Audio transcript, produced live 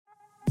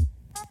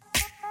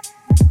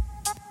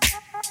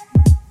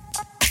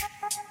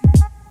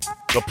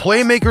The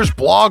Playmakers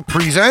blog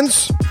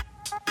presents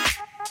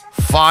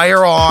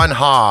Fire on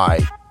High,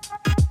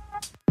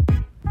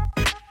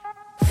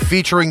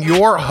 featuring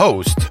your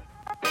host,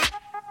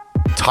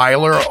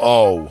 Tyler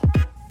O.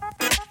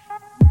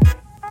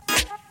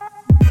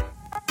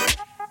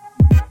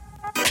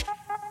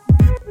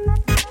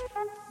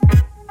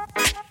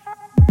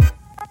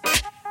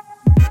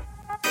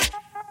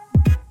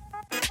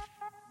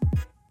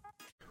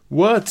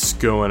 What's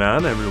going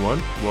on,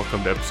 everyone?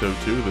 Welcome to episode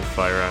 2 of the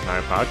Fire on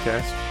High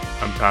podcast.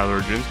 I'm Tyler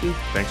Oginski.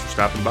 Thanks for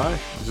stopping by.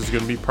 This is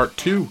going to be part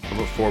 2 of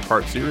a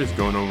 4-part series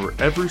going over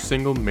every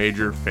single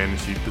major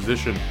fantasy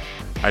position.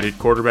 I did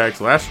quarterbacks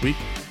last week,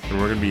 and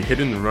we're going to be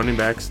hitting the running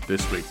backs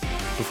this week.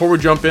 Before we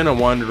jump in, I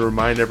wanted to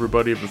remind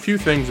everybody of a few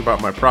things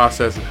about my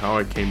process and how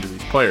I came to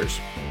these players.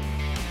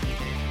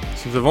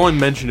 Since I've only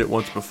mentioned it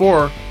once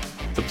before,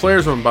 the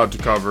players I'm about to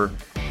cover,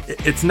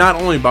 it's not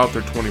only about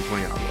their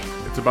 2020 outlook.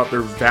 It's about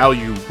their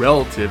value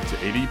relative to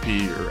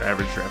ADP or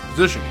average draft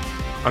position.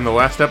 On the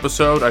last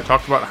episode, I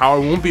talked about how I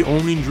won't be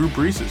owning Drew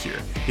Brees this year.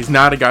 He's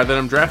not a guy that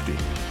I'm drafting.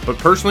 But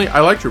personally,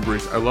 I like Drew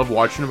Brees. I love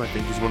watching him. I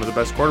think he's one of the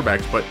best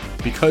quarterbacks. But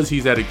because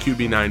he's at a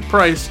QB9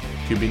 price,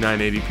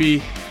 QB9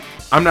 ADP,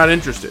 I'm not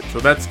interested. So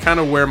that's kind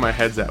of where my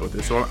head's at with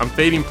this. So I'm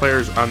fading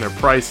players on their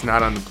price,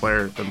 not on the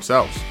player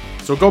themselves.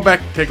 So go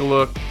back, take a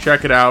look,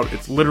 check it out.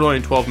 It's literally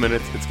in 12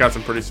 minutes. It's got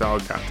some pretty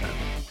solid content.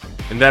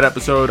 In that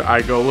episode,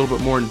 I go a little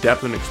bit more in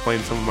depth and explain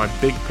some of my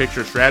big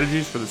picture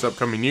strategies for this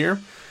upcoming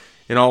year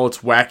in all its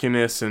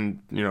wackiness and,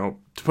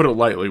 to put it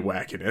lightly,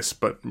 wackiness,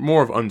 but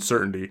more of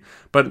uncertainty.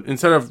 But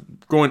instead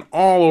of going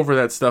all over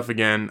that stuff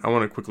again, I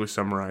want to quickly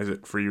summarize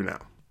it for you now.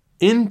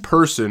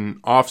 In-person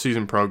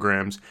off-season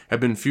programs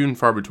have been few and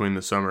far between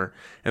this summer,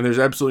 and there's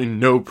absolutely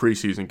no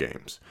preseason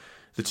games.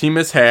 The team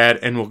has had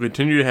and will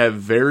continue to have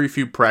very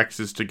few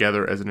practices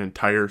together as an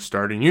entire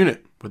starting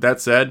unit. With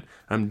that said,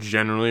 I'm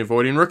generally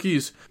avoiding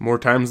rookies. More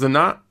times than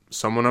not,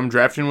 someone I'm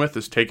drafting with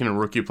is taking a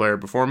rookie player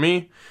before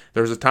me.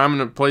 There's a time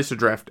and a place to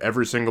draft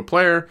every single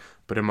player,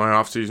 but in my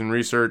off-season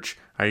research,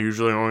 I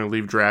usually only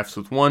leave drafts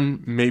with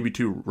 1, maybe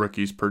 2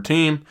 rookies per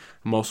team.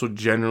 I'm also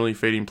generally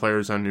fading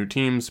players on new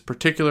teams,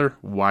 particular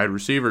wide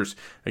receivers.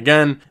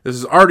 Again, this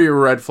is already a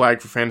red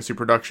flag for fantasy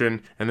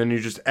production, and then you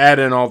just add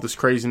in all this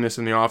craziness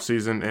in the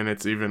offseason, and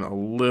it's even a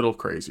little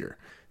crazier.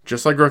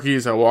 Just like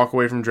rookies, I walk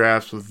away from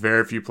drafts with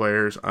very few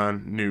players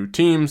on new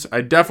teams.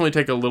 I definitely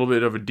take a little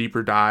bit of a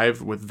deeper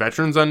dive with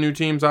veterans on new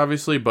teams,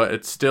 obviously, but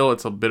it's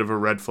a bit of a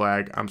red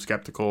flag. I'm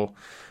skeptical.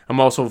 I'm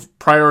also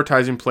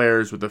prioritizing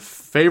players with a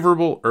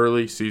favorable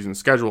early season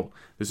schedule.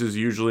 This is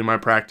usually my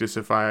practice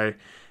if I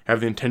have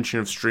the intention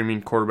of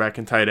streaming quarterback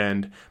and tight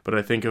end, but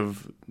I think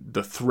of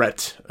the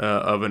threat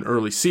of an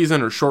early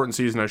season, or shortened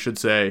season, I should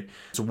say.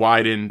 It's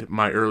widened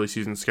my early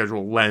season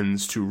schedule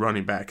lens to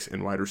running backs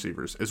and wide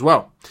receivers as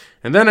well.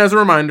 And then as a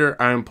reminder,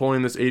 I am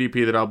pulling this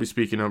ADP that I'll be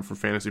speaking of from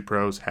Fantasy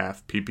Pros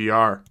half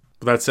PPR.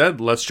 With that said,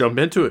 let's jump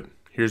into it.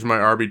 Here's my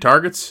RB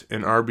targets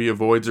and RB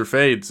avoids or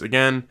fades.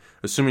 Again,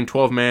 assuming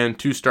 12-man,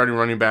 2 starting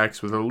running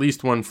backs with at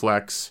least 1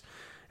 flex.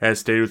 As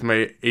stated with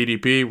my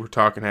ADP, we're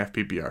talking half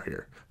PPR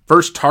here.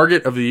 First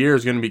target of the year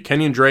is going to be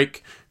Kenyon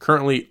Drake,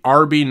 currently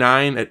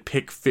RB9 at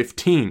pick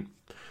 15.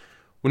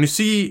 When you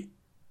see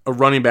a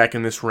running back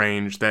in this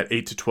range, that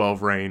 8 to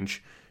 12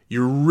 range,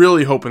 you're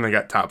really hoping they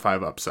got top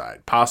 5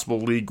 upside, possible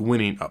league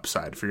winning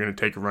upside if you're going to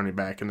take a running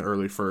back in the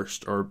early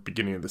first or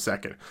beginning of the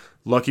second.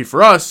 Lucky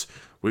for us,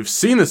 we've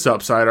seen this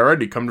upside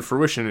already come to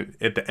fruition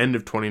at the end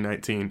of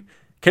 2019.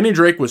 Kenny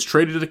Drake was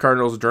traded to the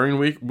Cardinals during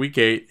week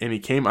 8, and he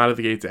came out of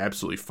the gates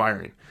absolutely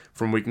firing.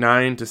 From week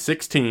 9 to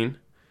 16,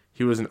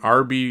 he was an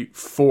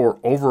RB4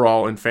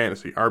 overall in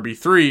fantasy.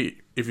 RB3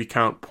 if you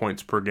count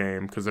points per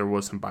game, because there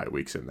was some bye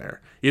weeks in there.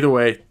 Either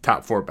way,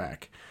 top 4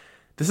 back.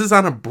 This is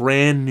on a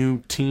brand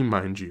new team,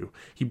 mind you.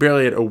 He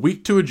barely had a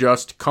week to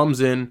adjust, comes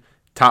in,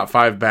 top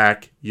 5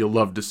 back. You'll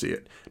love to see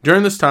it.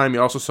 During this time, he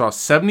also saw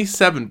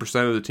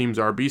 77% of the team's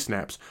RB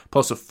snaps,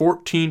 plus a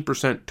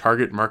 14%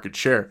 target market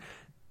share.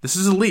 This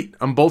is elite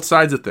on both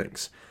sides of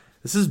things.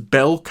 This is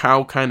bell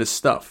cow kind of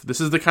stuff. This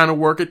is the kind of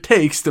work it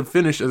takes to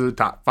finish as a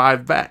top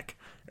 5 back.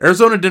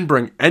 Arizona didn't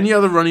bring any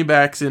other running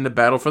backs in to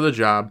battle for the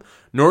job,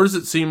 nor does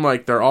it seem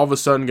like they're all of a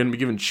sudden going to be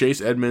giving Chase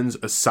Edmonds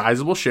a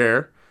sizable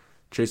share.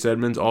 Chase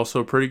Edmonds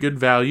also pretty good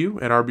value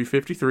at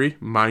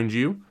RB53, mind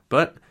you,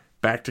 but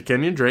back to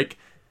Kenyon Drake.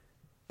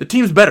 The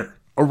team's better.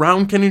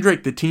 Around Kenyon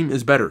Drake, the team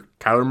is better.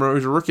 Kyler Murray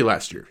was a rookie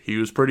last year. He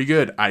was pretty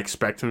good. I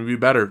expect him to be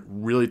better.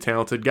 Really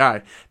talented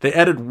guy. They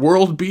added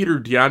world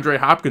beater DeAndre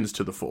Hopkins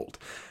to the fold.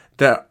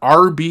 The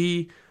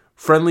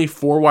RB-friendly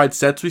 4-wide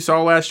sets we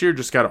saw last year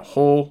just got a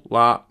whole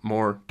lot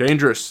more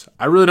dangerous.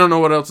 I really don't know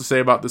what else to say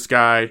about this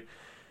guy.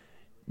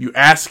 You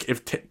ask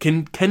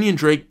can Kenyon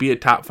Drake be a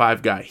top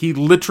 5 guy? He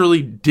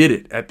literally did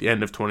it at the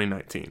end of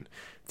 2019.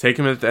 Take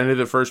him at the end of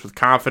the first with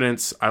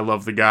confidence. I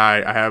love the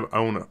guy. I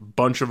own a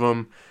bunch of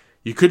them.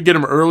 You could get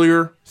him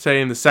earlier,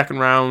 say in the second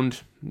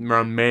round,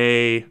 around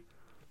May,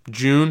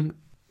 June.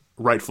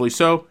 Rightfully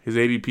so. His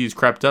ADP's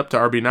crept up to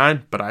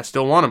RB9, but I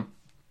still want him.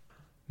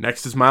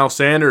 Next is Miles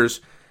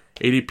Sanders,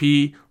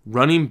 ADP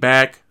running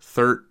back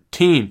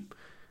 13.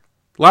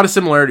 A lot of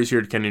similarities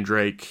here to Kenyon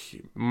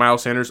Drake.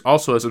 Miles Sanders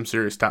also has some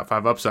serious top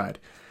 5 upside.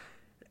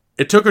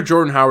 It took a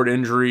Jordan Howard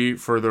injury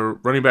for the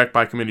running back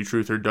by committee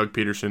truther, Doug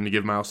Peterson, to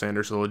give Miles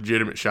Sanders a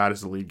legitimate shot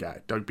as the lead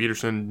guy. Doug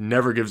Peterson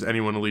never gives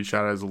anyone a lead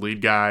shot as a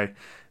lead guy.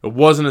 It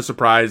wasn't a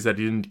surprise that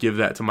he didn't give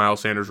that to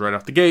Miles Sanders right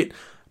off the gate,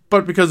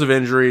 but because of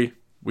injury,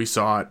 we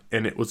saw it,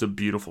 and it was a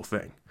beautiful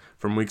thing.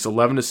 From weeks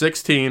 11 to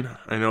 16,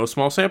 I know a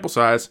small sample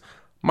size,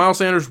 Miles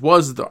Sanders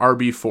was the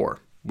RB4.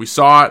 We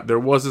saw it. There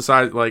was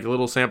a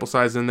little sample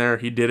size in there.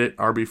 He did it,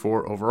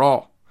 RB4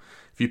 overall.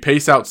 If you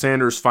pace out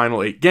Sanders'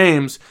 final 8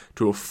 games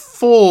to a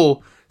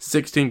full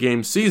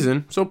 16-game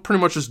season, so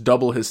pretty much just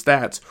double his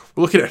stats,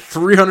 we're looking at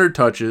 300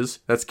 touches,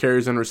 that's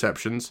carries and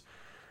receptions,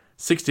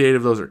 68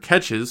 of those are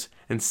catches,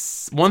 and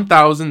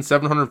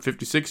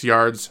 1,756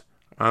 yards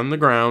on the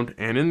ground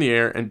and in the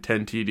air, and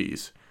 10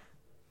 TDs.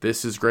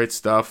 This is great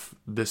stuff.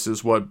 This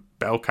is what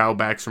bell cow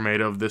backs are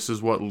made of. This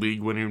is what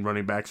league-winning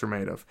running backs are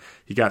made of.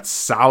 You got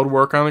solid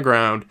work on the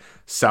ground,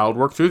 solid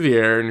work through the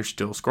air, and you're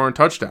still scoring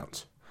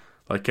touchdowns.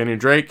 Like Kenyon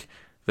Drake,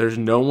 there's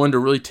no one to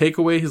really take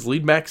away his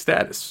lead back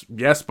status.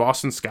 Yes,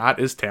 Boston Scott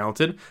is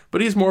talented,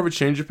 but he's more of a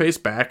change of pace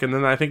back, and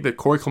then I think that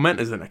Corey Clement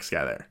is the next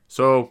guy there.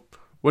 So,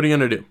 what are you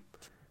going to do?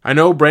 I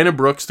know Brandon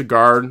Brooks, the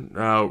guard,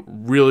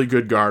 really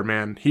good guard,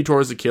 man. He tore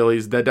his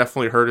Achilles. That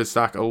definitely hurt his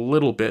stock a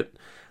little bit.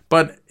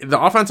 But the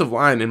offensive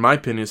line, in my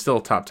opinion, is still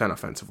a top 10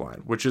 offensive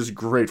line, which is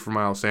great for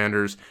Miles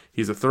Sanders.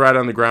 He's a threat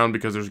on the ground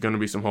because there's going to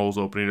be some holes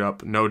opening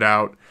up, no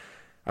doubt.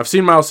 I've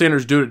seen Miles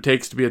Sanders do what it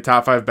takes to be a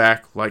top 5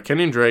 back like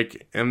Kenyon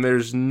Drake, and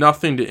there's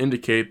nothing to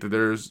indicate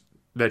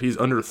that he's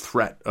under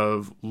threat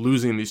of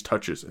losing these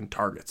touches and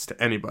targets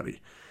to anybody.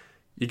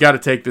 You got to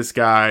take this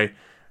guy.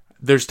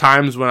 There's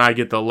times when I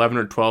get the 11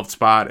 or 12th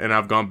spot, and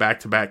I've gone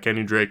back-to-back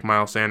Kenyon Drake,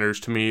 Miles Sanders.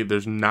 To me,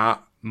 there's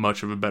not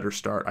much of a better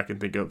start I can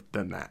think of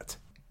than that.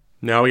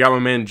 Now we got my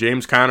man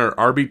James Conner,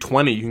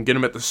 RB20. You can get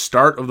him at the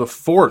start of the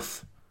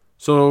 4th.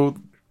 So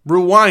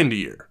rewind a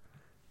year.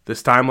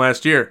 This time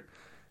last year,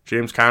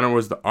 James Conner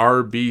was the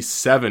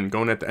RB7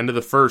 going at the end of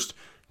the 1st.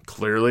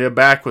 Clearly a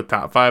back with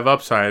top 5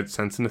 upside,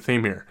 sensing the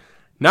theme here.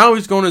 Now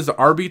he's going as the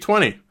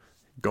RB20,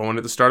 going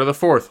at the start of the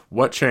 4th.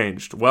 What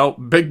changed? Well,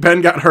 Big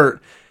Ben got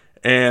hurt,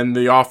 and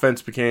the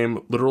offense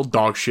became literal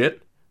dog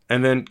shit,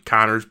 and then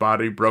Conner's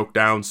body broke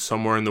down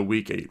somewhere in the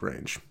week 8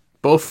 range.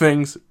 Both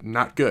things,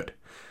 not good.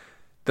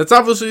 That's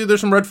obviously,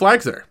 there's some red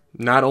flags there.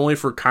 Not only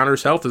for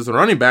Conner's health as a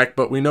running back,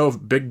 but we know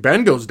if Big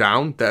Ben goes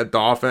down, that the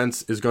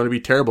offense is going to be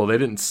terrible. They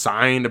didn't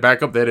sign a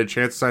backup. They had a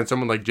chance to sign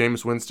someone like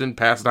Jameis Winston,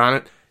 passed on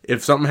it.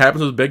 If something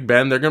happens with Big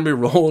Ben, they're going to be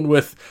rolling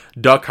with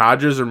Duck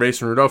Hodges or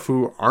Mason Rudolph,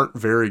 who aren't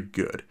very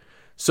good.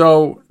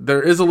 So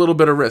there is a little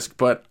bit of risk,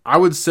 but I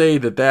would say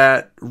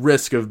that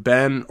risk of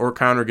Ben or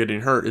Conner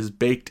getting hurt is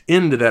baked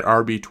into that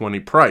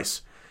RB20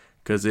 price.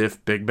 Because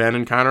if Big Ben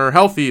and Conner are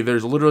healthy,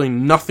 there's literally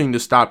nothing to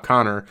stop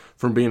Conner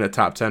from being a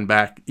top 10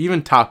 back,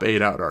 even top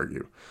 8, I would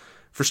argue.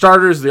 For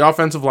starters, the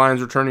offensive line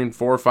is returning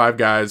 4 or 5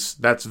 guys.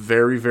 That's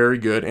very, very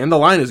good, and the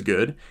line is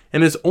good.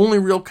 And his only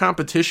real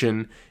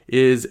competition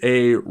is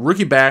a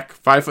rookie back,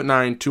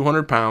 5'9",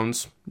 200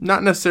 pounds.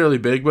 Not necessarily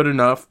big, but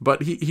enough.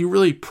 But he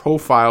really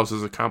profiles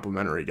as a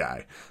complimentary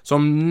guy. So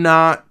I'm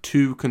not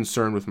too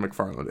concerned with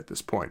McFarland at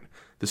this point.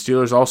 The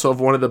Steelers also have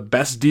one of the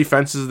best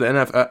defenses in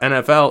the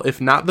NFL, if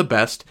not the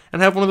best,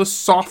 and have one of the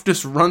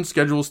softest run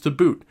schedules to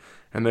boot.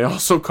 And they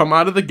also come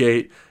out of the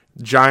gate,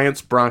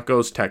 Giants,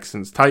 Broncos,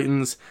 Texans,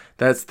 Titans.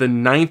 That's the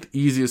 9th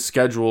easiest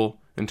schedule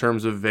in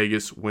terms of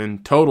Vegas win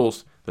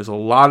totals. There's a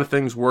lot of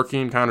things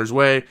working Conner's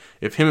way.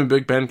 If him and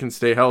Big Ben can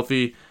stay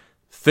healthy,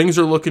 things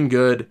are looking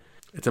good.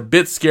 It's a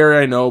bit scary,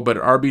 I know, but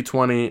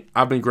RB20,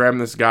 I've been grabbing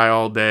this guy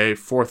all day.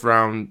 4th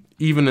round,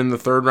 even in the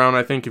 3rd round,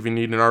 I think, if you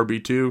need an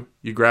RB2,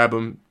 you grab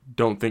him.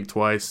 Don't think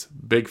twice.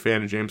 Big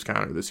fan of James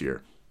Conner this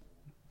year.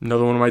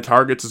 Another one of my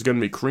targets is going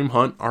to be Kareem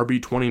Hunt,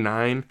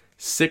 RB29,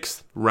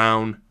 6th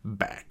round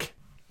back.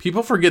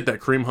 People forget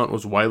that Kareem Hunt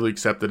was widely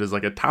accepted as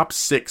like a top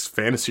 6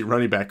 fantasy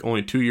running back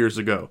only 2 years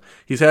ago.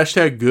 He's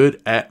hashtag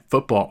good at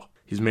football.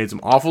 He's made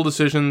some awful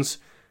decisions,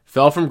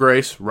 fell from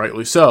grace,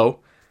 rightly so,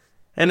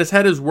 and has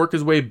had his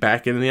way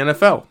back into the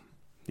NFL.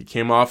 He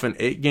came off an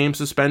 8-game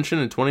suspension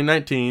in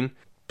 2019,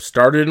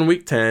 started in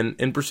Week 10,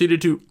 and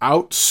proceeded to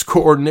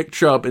outscore Nick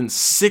Chubb in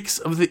 6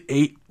 of the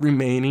 8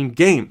 remaining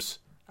games.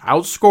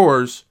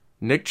 Outscores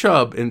Nick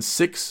Chubb in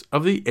 6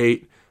 of the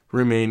 8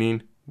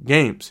 remaining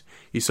games.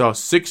 He saw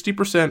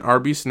 60%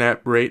 RB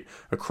snap rate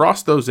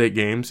across those 8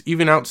 games,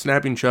 even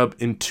out-snapping Chubb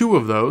in 2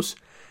 of those,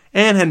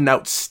 and had an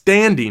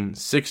outstanding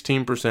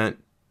 16%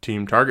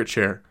 team target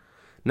share.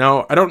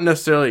 Now, I don't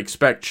necessarily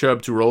expect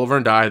Chubb to roll over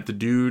and die. The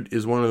dude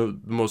is one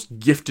of the most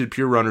gifted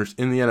pure runners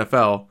in the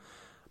NFL,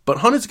 but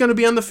Hunt is going to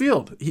be on the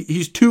field.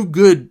 He's too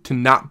good to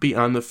not be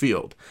on the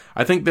field.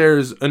 I think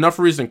there's enough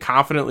reason to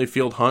confidently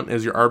field Hunt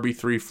as your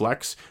RB3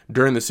 flex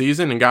during the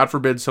season, and God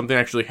forbid something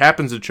actually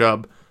happens to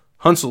Chubb.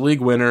 Hunt's a league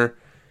winner.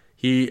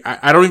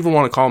 I don't even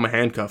want to call him a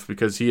handcuff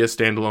because he has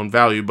standalone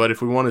value, but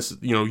if we want to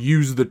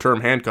use the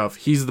term handcuff,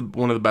 he's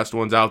one of the best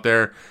ones out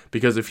there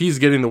because if he's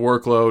getting the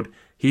workload,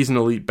 he's an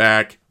elite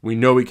back. We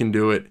know he can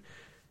do it.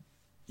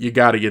 you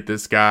got to get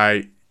this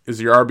guy. Is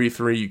your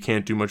RB3, you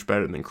can't do much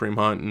better than Kareem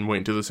Hunt and wait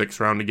until the 6th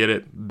round to get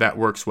it. That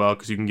works well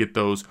because you can get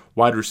those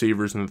wide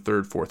receivers in the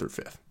 3rd, 4th, or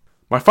 5th.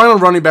 My final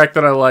running back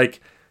that I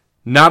like,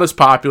 not as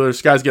popular.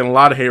 This guy's getting a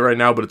lot of hate right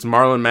now, but it's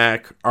Marlon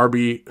Mack,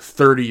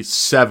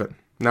 RB37.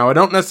 Now, I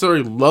don't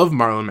necessarily love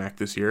Marlon Mack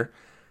this year.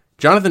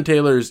 Jonathan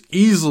Taylor is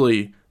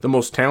easily the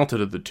most talented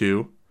of the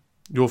two.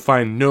 You'll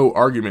find no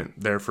argument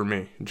there for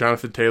me.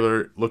 Jonathan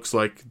Taylor looks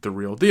like the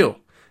real deal.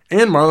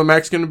 And Marlon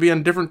Mack's going to be on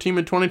a different team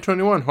in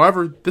 2021.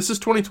 However, this is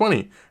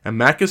 2020, and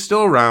Mack is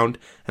still around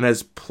and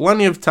has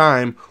plenty of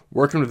time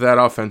working with that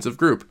offensive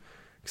group,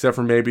 except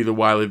for maybe the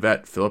wily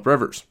vet, Phillip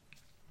Rivers.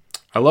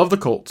 I love the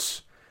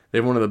Colts. They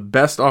have one of the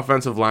best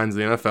offensive lines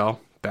in the NFL.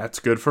 That's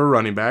good for a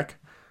running back.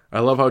 I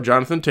love how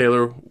Jonathan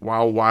Taylor,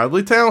 while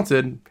wildly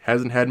talented,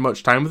 hasn't had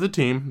much time with the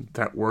team.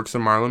 That works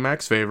in Marlon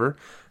Mack's favor.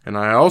 And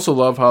I also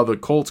love how the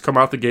Colts come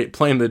out the gate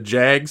playing the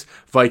Jags,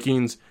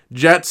 Vikings,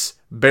 Jets,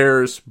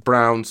 Bears,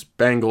 Browns,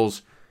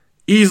 Bengals.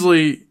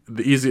 Easily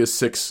the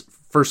easiest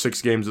first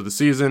six games of the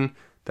season.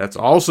 That's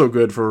also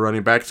good for a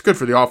running back. It's good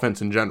for the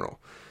offense in general.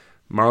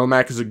 Marlon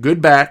Mack is a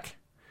good back.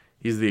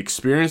 He's the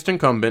experienced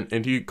incumbent,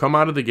 and you come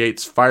out of the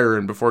gates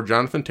firing before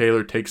Jonathan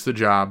Taylor takes the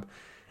job.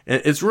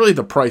 And it's really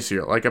the price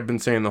here, like I've been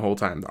saying the whole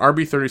time. The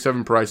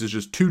RB37 price is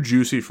just too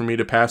juicy for me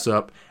to pass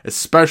up,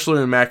 especially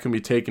when Mack can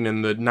be taken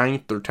in the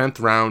 9th or 10th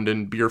round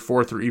and be your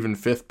 4th or even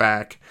 5th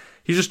back.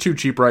 He's just too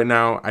cheap right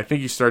now. I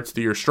think he starts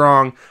the year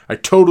strong. I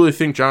totally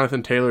think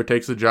Jonathan Taylor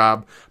takes the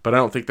job, but I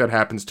don't think that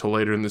happens till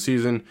later in the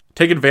season.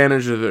 Take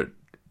advantage of the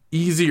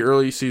easy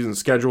early season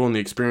schedule and the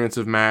experience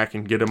of Mack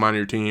and get him on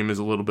your team as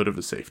a little bit of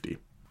a safety.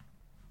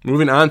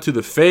 Moving on to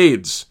the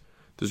fades.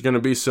 There's going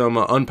to be some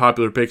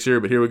unpopular picks here,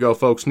 but here we go,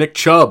 folks. Nick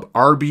Chubb,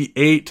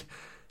 RB8,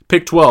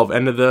 pick 12,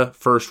 end of the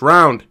first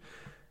round.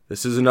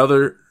 This is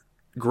another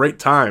great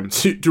time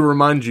to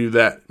remind you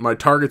that my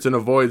targets and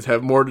avoids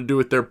have more to do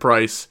with their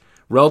price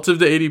relative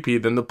to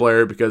ADP than the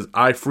player, because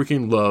I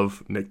freaking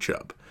love Nick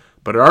Chubb.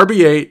 But at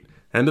RB8,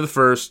 end of the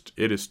first,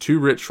 it is too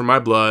rich for my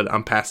blood.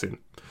 I'm passing.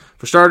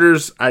 For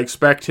starters, I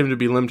expect him to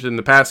be limited in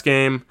the pass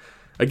game.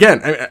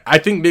 Again, I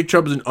think Nick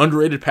Chubb is an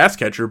underrated pass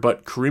catcher,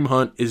 but Kareem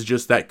Hunt is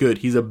just that good.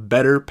 He's a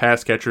better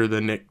pass catcher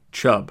than Nick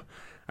Chubb.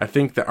 I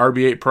think the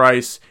RB8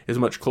 price is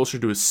much closer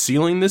to his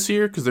ceiling this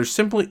year because there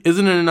simply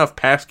isn't enough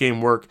pass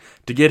game work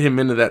to get him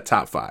into that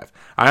top 5.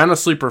 I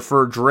honestly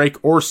prefer Drake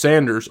or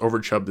Sanders over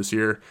Chubb this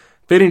year.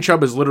 Fading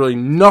Chubb has literally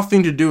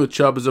nothing to do with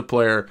Chubb as a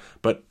player,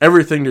 but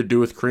everything to do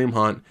with Kareem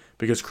Hunt,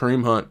 because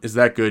Kareem Hunt is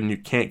that good and you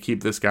can't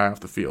keep this guy off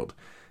the field.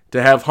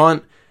 To have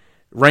Hunt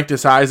ranked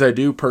as high as I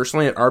do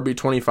personally at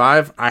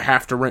RB25, I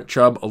have to rank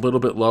Chubb a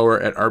little bit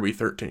lower at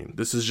RB13.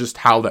 This is just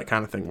how that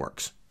kind of thing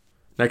works.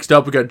 Next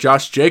up, we got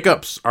Josh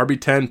Jacobs,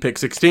 RB10, pick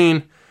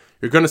 16.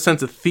 You're going to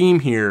sense a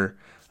theme here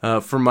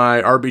for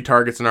my RB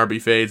targets and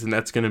RB fades, and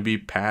that's going to be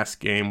pass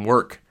game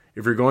work.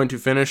 If you're going to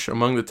finish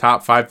among the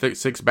top 5,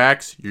 6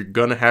 backs, you're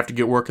going to have to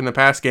get work in the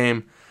pass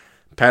game.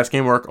 Pass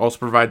game work also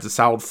provides a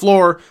solid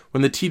floor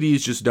when the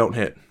TDs just don't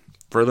hit.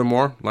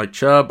 Furthermore, like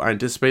Chubb, I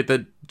anticipate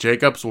that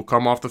Jacobs will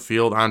come off the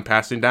field on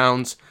passing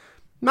downs.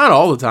 Not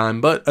all the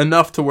time, but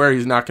enough to where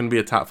he's not going to be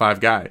a top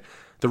 5 guy.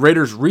 The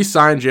Raiders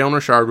re-signed Jalen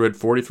Richard, who had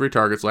 43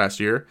 targets last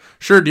year.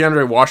 Sure,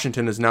 DeAndre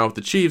Washington is now with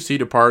the Chiefs. He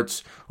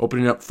departs,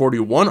 opening up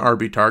 41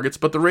 RB targets,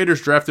 but the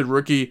Raiders drafted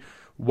rookie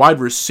wide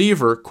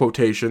receiver,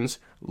 quotations,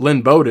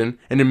 Lynn Bowden,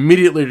 and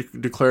immediately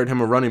declared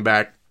him a running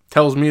back.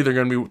 Tells me they're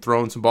going to be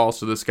throwing some balls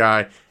to this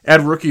guy.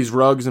 Add rookies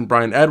Ruggs and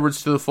Bryan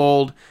Edwards to the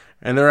fold,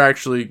 and they're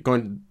actually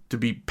going to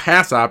be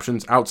pass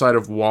options outside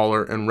of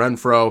Waller and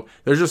Renfro.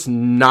 There's just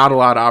not a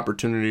lot of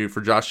opportunity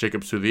for Josh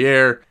Jacobs through the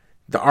air.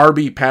 The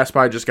RB pass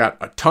by just got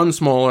a ton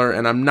smaller,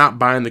 and I'm not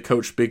buying the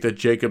coach speak that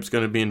Jacobs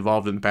going to be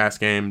involved in the pass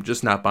game.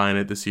 Just not buying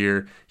it this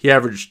year. He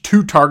averaged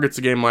 2 targets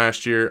a game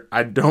last year.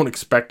 I don't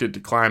expect it to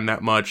climb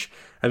that much.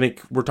 I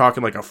think we're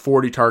talking like a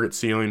 40 target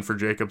ceiling for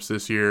Jacobs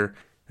this year.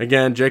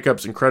 Again,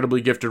 Jacobs,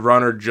 incredibly gifted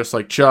runner, just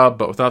like Chubb,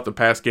 but without the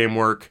pass game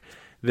work.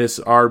 This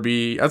I'd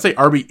say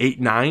RB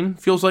 8-9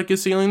 feels like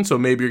his ceiling, so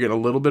maybe you're getting a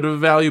little bit of a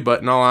value,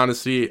 but in all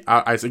honesty,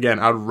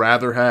 I'd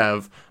rather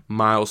have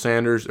Miles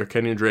Sanders or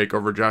Kenyon Drake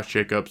over Josh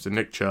Jacobs and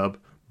Nick Chubb.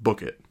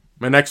 Book it.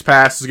 My next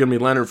pass is going to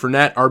be Leonard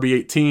Fournette, RB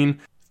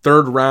 18,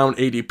 3rd round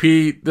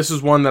ADP. This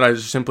is one that I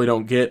just simply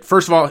don't get.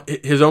 First of all,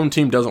 his own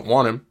team doesn't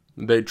want him.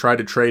 They tried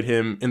to trade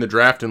him in the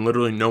draft, and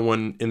literally no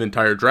one in the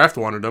entire draft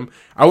wanted him.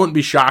 I wouldn't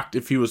be shocked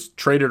if he was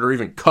traded or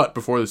even cut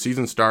before the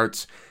season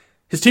starts.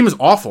 His team is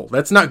awful.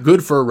 That's not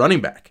good for a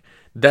running back.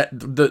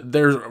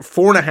 There's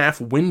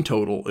 4.5 win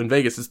total in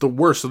Vegas. It's the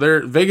worst. So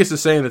Vegas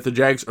is saying that the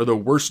Jags are the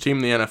worst team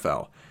in the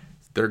NFL.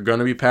 They're going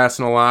to be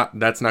passing a lot.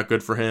 That's not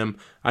good for him.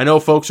 I know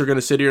folks are going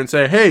to sit here and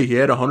say, hey, he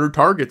had 100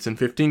 targets in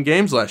 15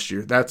 games last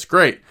year. That's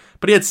great.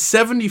 But he had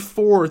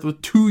 74th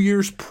with 2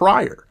 years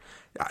prior.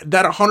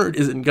 That 100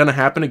 isn't going to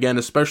happen again,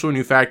 especially when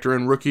you factor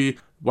in rookie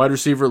wide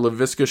receiver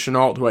Laviska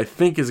Shenault, who I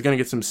think is going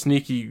to get some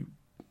sneaky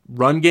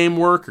run game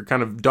work or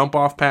kind of dump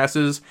off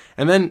passes,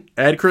 and then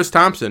add Chris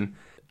Thompson.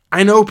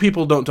 I know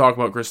people don't talk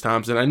about Chris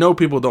Thompson. I know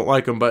people don't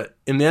like him, but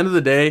in the end of the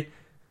day,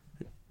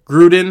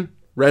 Gruden,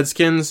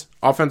 Redskins,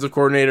 offensive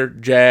coordinator,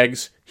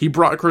 Jags. He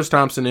brought Chris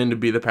Thompson in to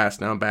be the pass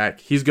down back.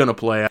 He's going to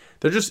play.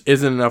 There just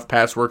isn't enough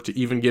pass work to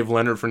even give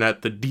Leonard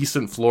Fournette the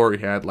decent floor he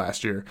had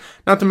last year.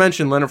 Not to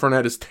mention, Leonard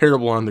Fournette is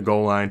terrible on the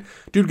goal line.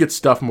 Dude gets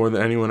stuffed more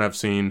than anyone I've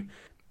seen.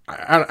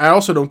 I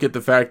also don't get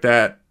the fact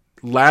that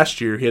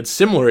last year he had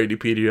similar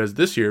ADP to he has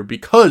this year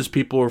because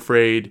people are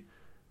afraid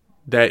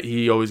that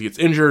he always gets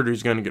injured or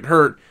he's going to get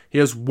hurt. He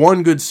has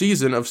one good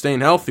season of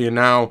staying healthy, and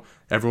now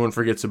everyone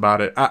forgets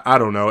about it. I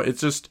don't know.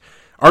 It's just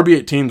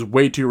RB18's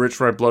way too rich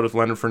for my blood with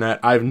Leonard Fournette.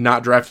 I've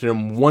not drafted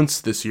him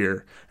once this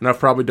year, and I've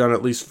probably done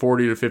at least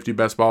 40 to 50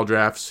 best ball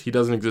drafts. He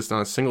doesn't exist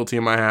on a single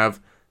team I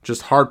have.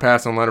 Just hard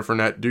pass on Leonard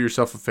Fournette. Do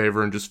yourself a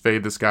favor and just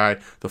fade this guy.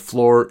 The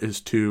floor is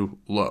too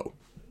low.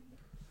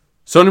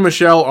 Sony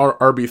Michel,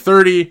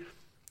 RB30.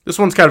 This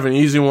one's kind of an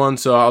easy one,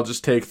 so I'll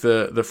just take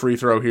the free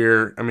throw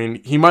here. I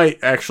mean, he might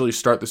actually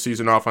start the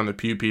season off on the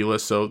PUP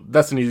list, so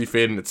that's an easy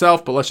fade in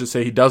itself, but let's just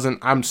say he doesn't.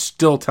 I'm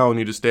still telling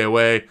you to stay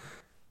away.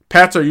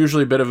 Pats are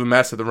usually a bit of a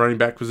mess at the running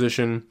back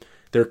position.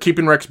 They're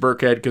keeping Rex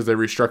Burkhead because they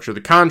restructured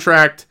the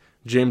contract.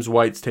 James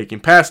White's taking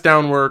pass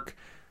down work.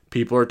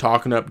 People are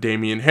talking up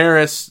Damian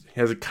Harris. He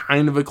has a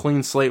kind of a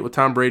clean slate with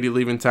Tom Brady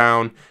leaving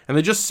town. And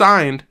they just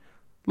signed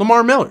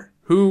Lamar Miller,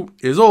 who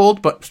is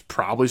old, but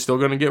probably still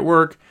going to get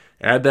work.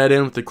 Add that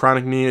in with the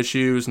chronic knee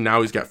issues.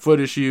 Now he's got foot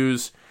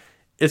issues.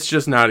 It's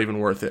just not even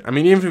worth it. I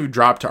mean, even if you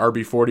drop to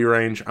RB40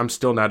 range, I'm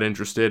still not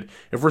interested.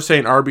 If we're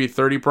saying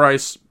RB30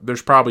 price,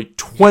 there's probably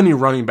 20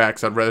 running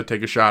backs I'd rather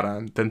take a shot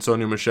on than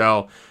Sony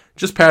Michel.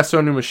 Just pass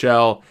Sony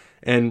Michel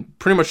and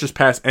pretty much just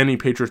pass any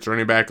Patriots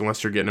running back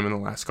unless you're getting them in the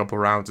last couple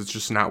rounds. It's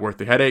just not worth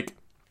the headache.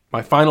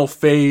 My final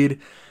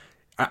fade,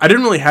 I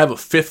didn't really have a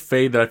fifth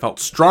fade that I felt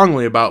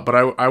strongly about, but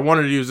I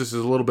wanted to use this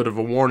as a little bit of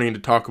a warning to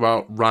talk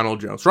about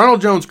Ronald Jones.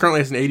 Ronald Jones currently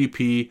has an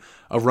ADP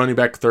of running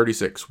back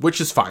 36, which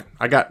is fine.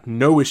 I got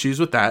no issues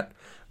with that,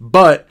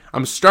 but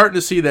I'm starting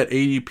to see that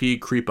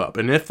ADP creep up.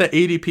 And if the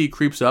ADP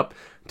creeps up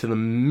to the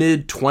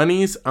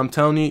mid-20s, I'm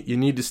telling you, you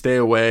need to stay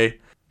away.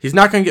 He's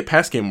not going to get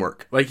pass game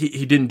work. Like,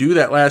 he didn't do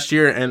that last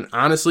year, and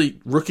honestly,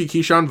 rookie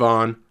Keyshawn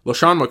Vaughn,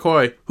 LaShawn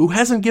McCoy, who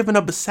hasn't given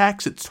up a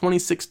sack since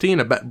 2016,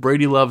 I bet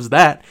Brady loves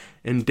that,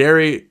 and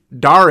Dare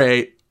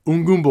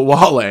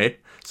Ungumbawale,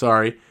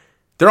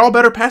 they're all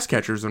better pass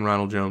catchers than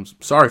Ronald Jones.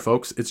 Sorry,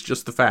 folks, it's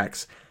just the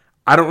facts.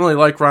 I don't really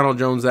like Ronald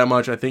Jones that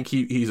much. I think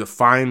he's a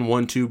fine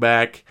 1-2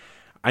 back.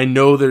 I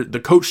know the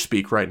coach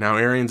speak right now.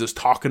 Arians is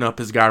talking up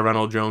his guy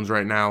Ronald Jones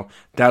right now.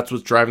 That's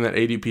what's driving that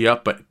ADP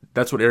up, but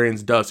that's what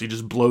Arians does. He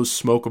just blows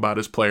smoke about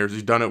his players.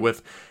 He's done it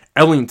with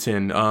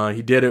Ellington.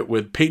 He did it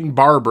with Peyton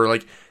Barber.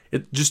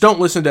 Just don't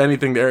listen to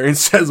anything that Arians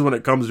says when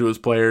it comes to his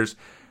players.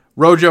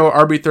 Rojo,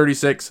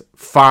 RB36,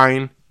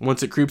 fine.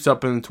 Once it creeps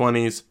up in the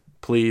 20s,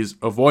 please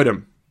avoid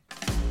him.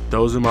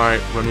 Those are my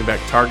running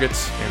back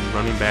targets and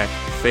running back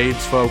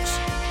fades, folks.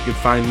 You can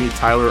find me,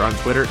 Tyler, on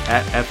Twitter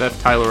at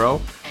FFTylerO.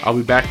 I'll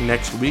be back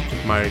next week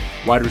with my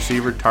wide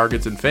receiver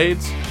targets and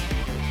fades.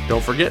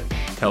 Don't forget,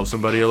 tell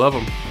somebody you love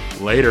them.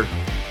 Later.